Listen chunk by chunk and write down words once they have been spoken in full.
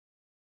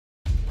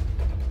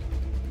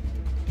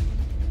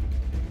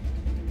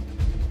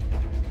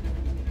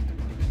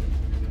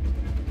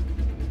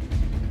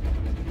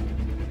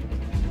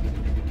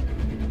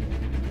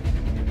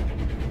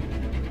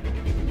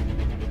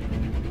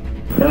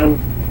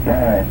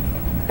9,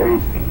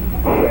 8,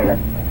 7,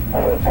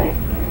 6,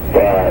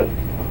 5,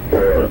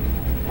 4,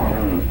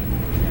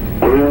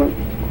 3, 2,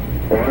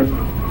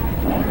 1.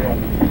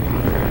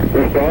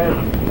 Lift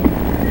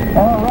off.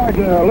 All right,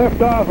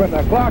 lift off and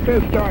the clock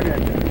is started.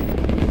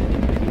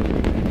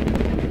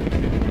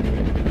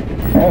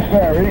 Yes,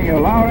 sir, reading you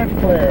loud and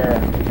clear.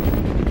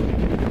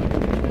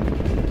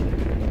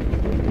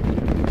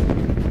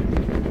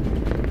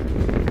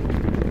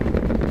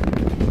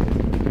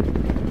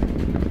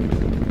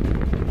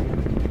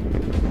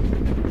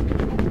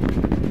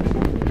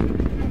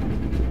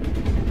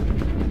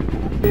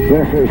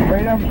 This is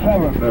Freedom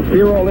 7. The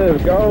fuel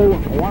is go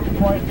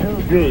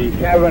 1.2 G.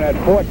 Cabin at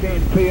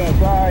 14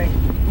 psi.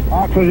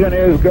 Oxygen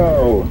is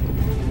go.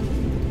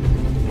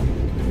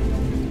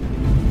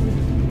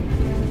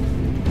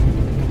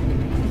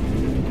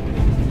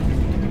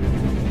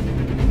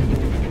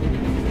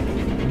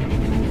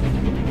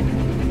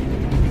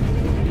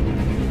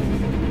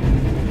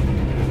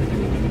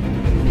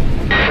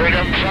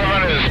 Freedom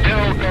 7 is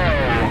still go.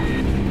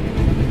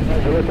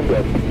 Listen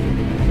good.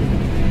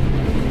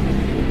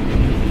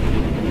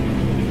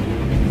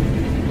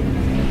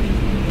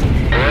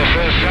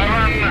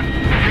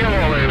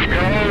 Fuel is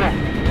go,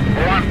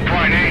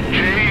 1.8 G,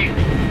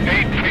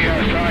 8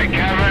 psi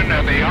cabin,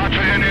 and the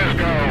oxygen is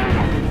go.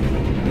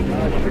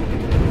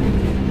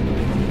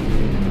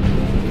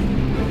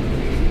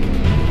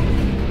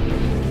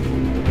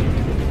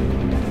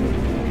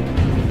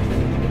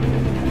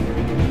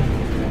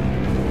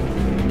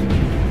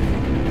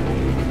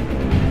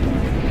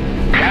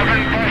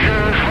 Cabin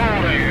pressure is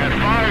holding at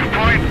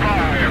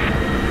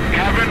 5.5.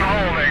 Cabin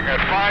holding at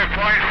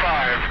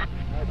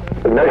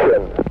 5.5.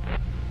 Ignition.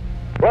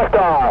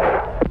 Liftoff.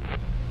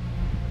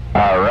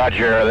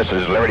 Roger, this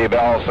is Liberty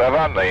Bell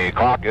 7. The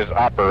clock is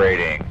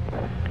operating.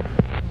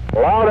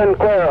 Loud and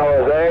clear,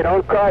 Jose.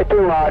 Don't cry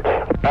too much.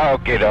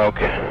 Okie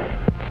doke.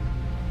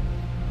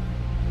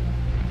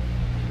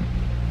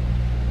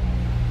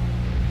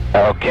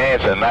 Okay,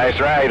 it's a nice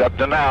ride up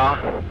to now.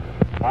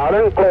 Loud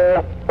and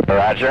clear.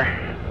 Roger.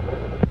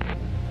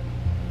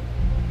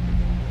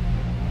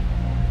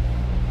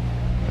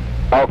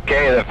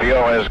 Okay, the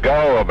fuel is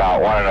go,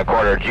 about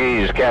 1.25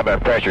 G's. Cabin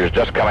pressure is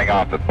just coming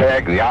off the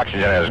peg. The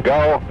oxygen is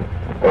go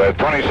with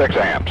 26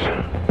 amps.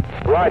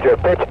 Roger,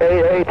 pitch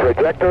AA,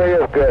 trajectory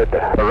is good.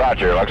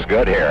 Roger, looks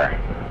good here.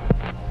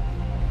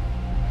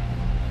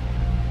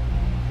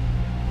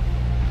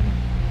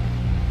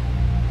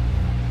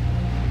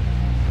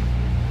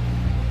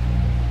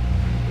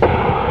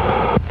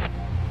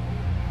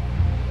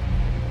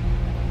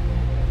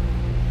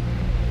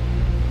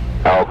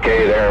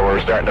 Okay, there, we're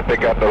starting to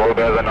pick up a little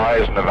bit of the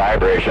noise and the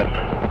vibration.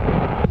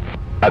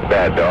 Not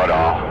bad though at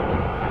all.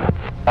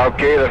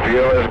 Okay, the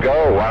fuel is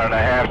go,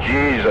 1.5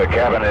 G's, the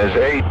cabin is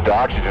 8, the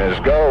oxygen is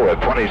go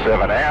with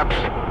 27 amps.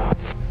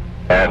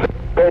 And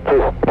pitch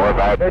is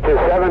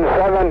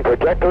 7-7,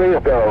 trajectory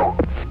is go.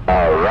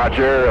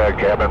 Roger,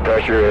 cabin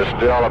pressure is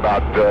still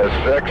about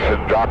 6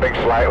 and dropping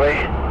slightly.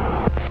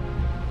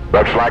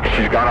 Looks like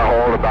she's gonna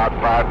hold about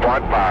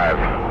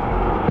 5.5.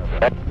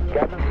 6,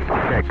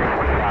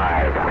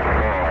 5,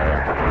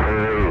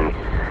 4,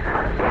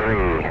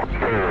 3,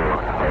 2,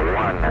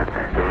 1,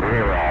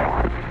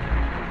 0.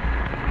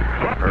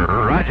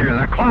 Roger,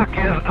 the clock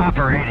is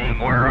operating.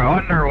 We're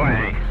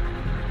underway.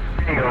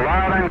 You're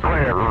loud and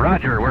clear.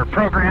 Roger, we're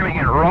programming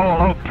and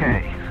roll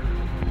okay.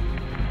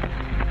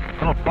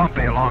 A little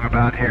bumpy along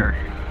about here.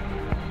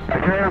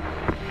 Roger.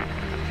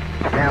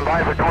 Stand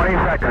by for 20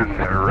 seconds.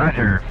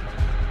 Roger.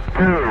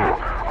 2,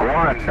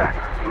 1,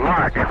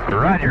 mark.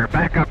 Roger,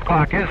 backup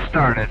clock is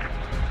started.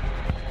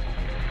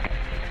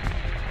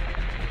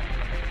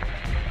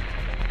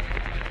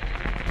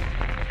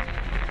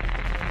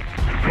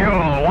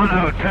 Fuel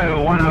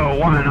 102,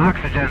 101,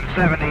 oxygen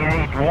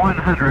 78,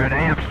 100,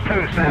 amps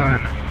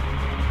 27.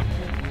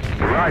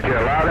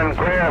 Roger, loud and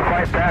clear,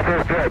 flight path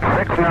is good,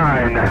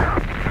 6-9.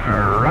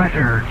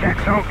 Roger,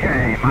 check's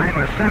okay. Mine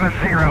was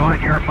 70 on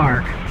your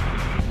mark.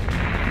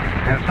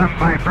 Have some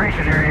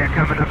vibration area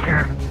coming up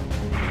here.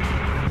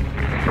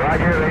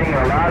 Roger, reading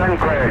you loud and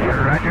clear.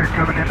 Roger,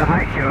 coming into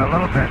height you a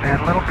little bit.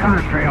 That little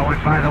contrail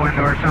went by the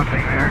window or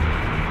something there.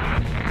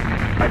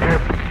 Roger.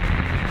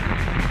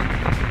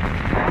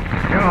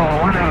 Fuel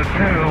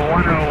 102,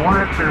 101,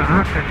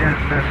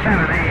 oxygen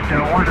 78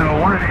 to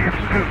 101, amps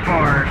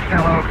 24,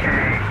 still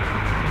okay.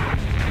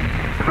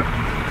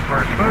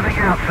 We're smoothing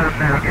out some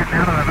now,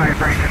 getting out of the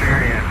vibration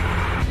area.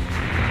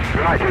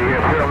 Roger, you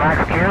feel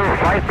max Q,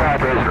 flight path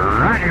is...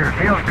 Roger,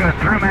 feels good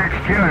through max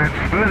Q and it's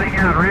smoothing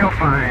out real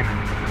fine.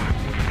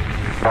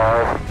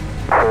 5,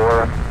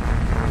 4,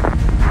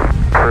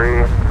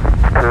 3,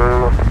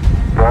 2,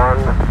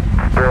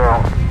 1,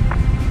 0.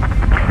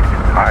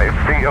 I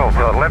feel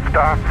the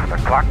liftoff. The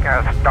clock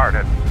has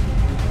started.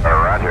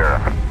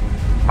 Roger.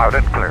 Loud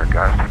and clear,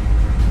 Gus.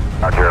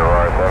 Roger,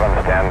 Aurora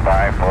 7, stand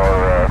by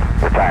for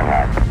the time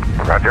hack.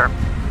 Roger.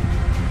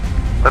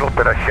 Little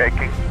bit of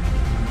shaking.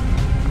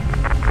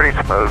 Pretty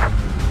smooth.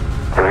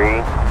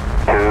 3,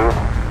 2,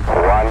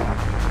 1,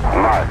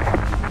 mark.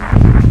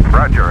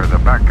 Roger, the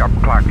backup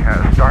clock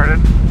has started.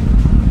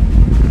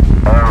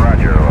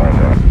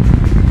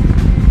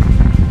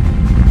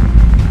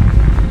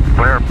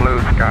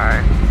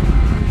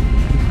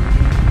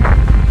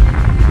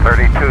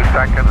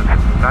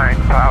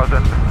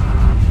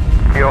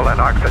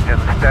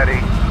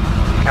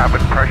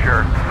 cabin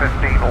pressure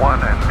 15.1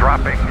 and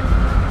dropping.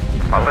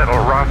 A little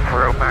rough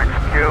through max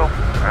Q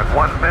at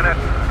 1 minute.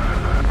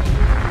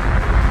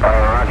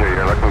 Roger,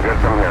 you're looking good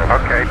from here.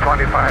 Okay,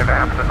 25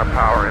 amps and the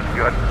power is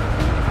good.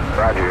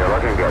 Roger, you're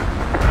looking good.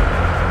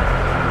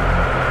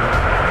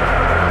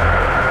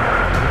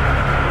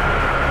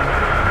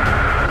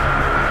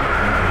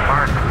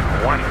 Mark,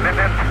 1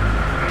 minute.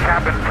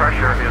 Cabin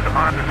pressure is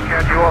on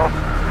schedule.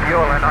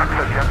 Fuel and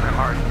oxygen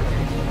are...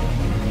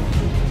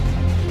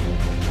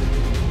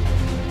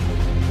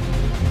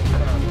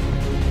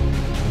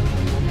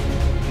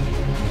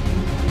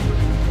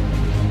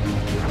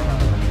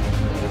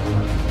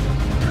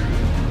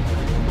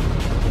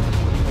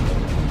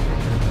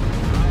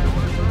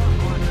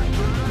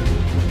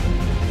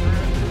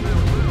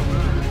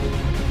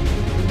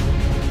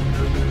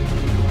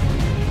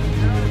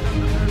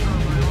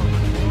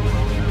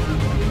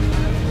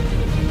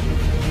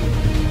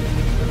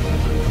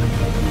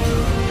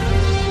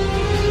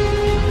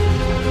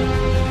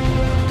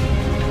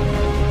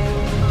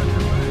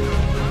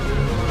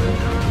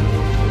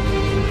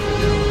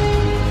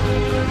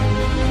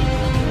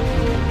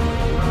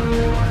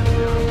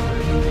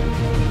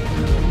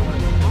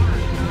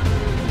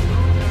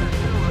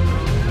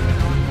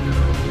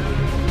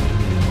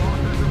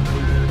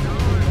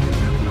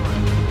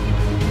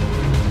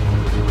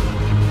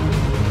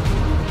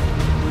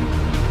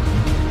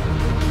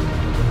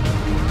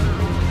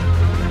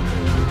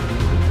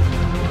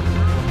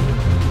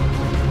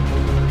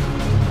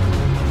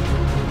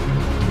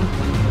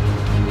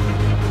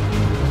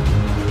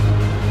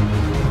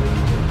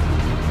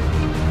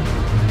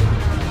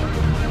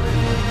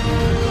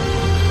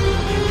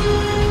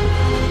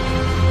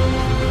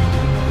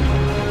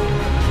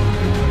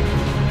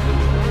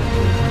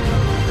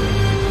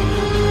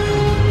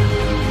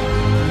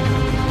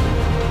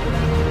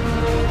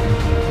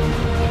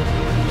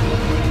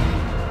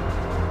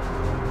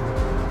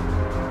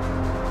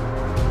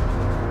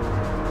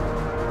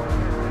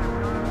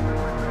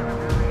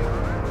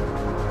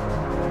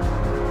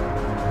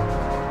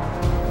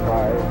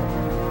 Five,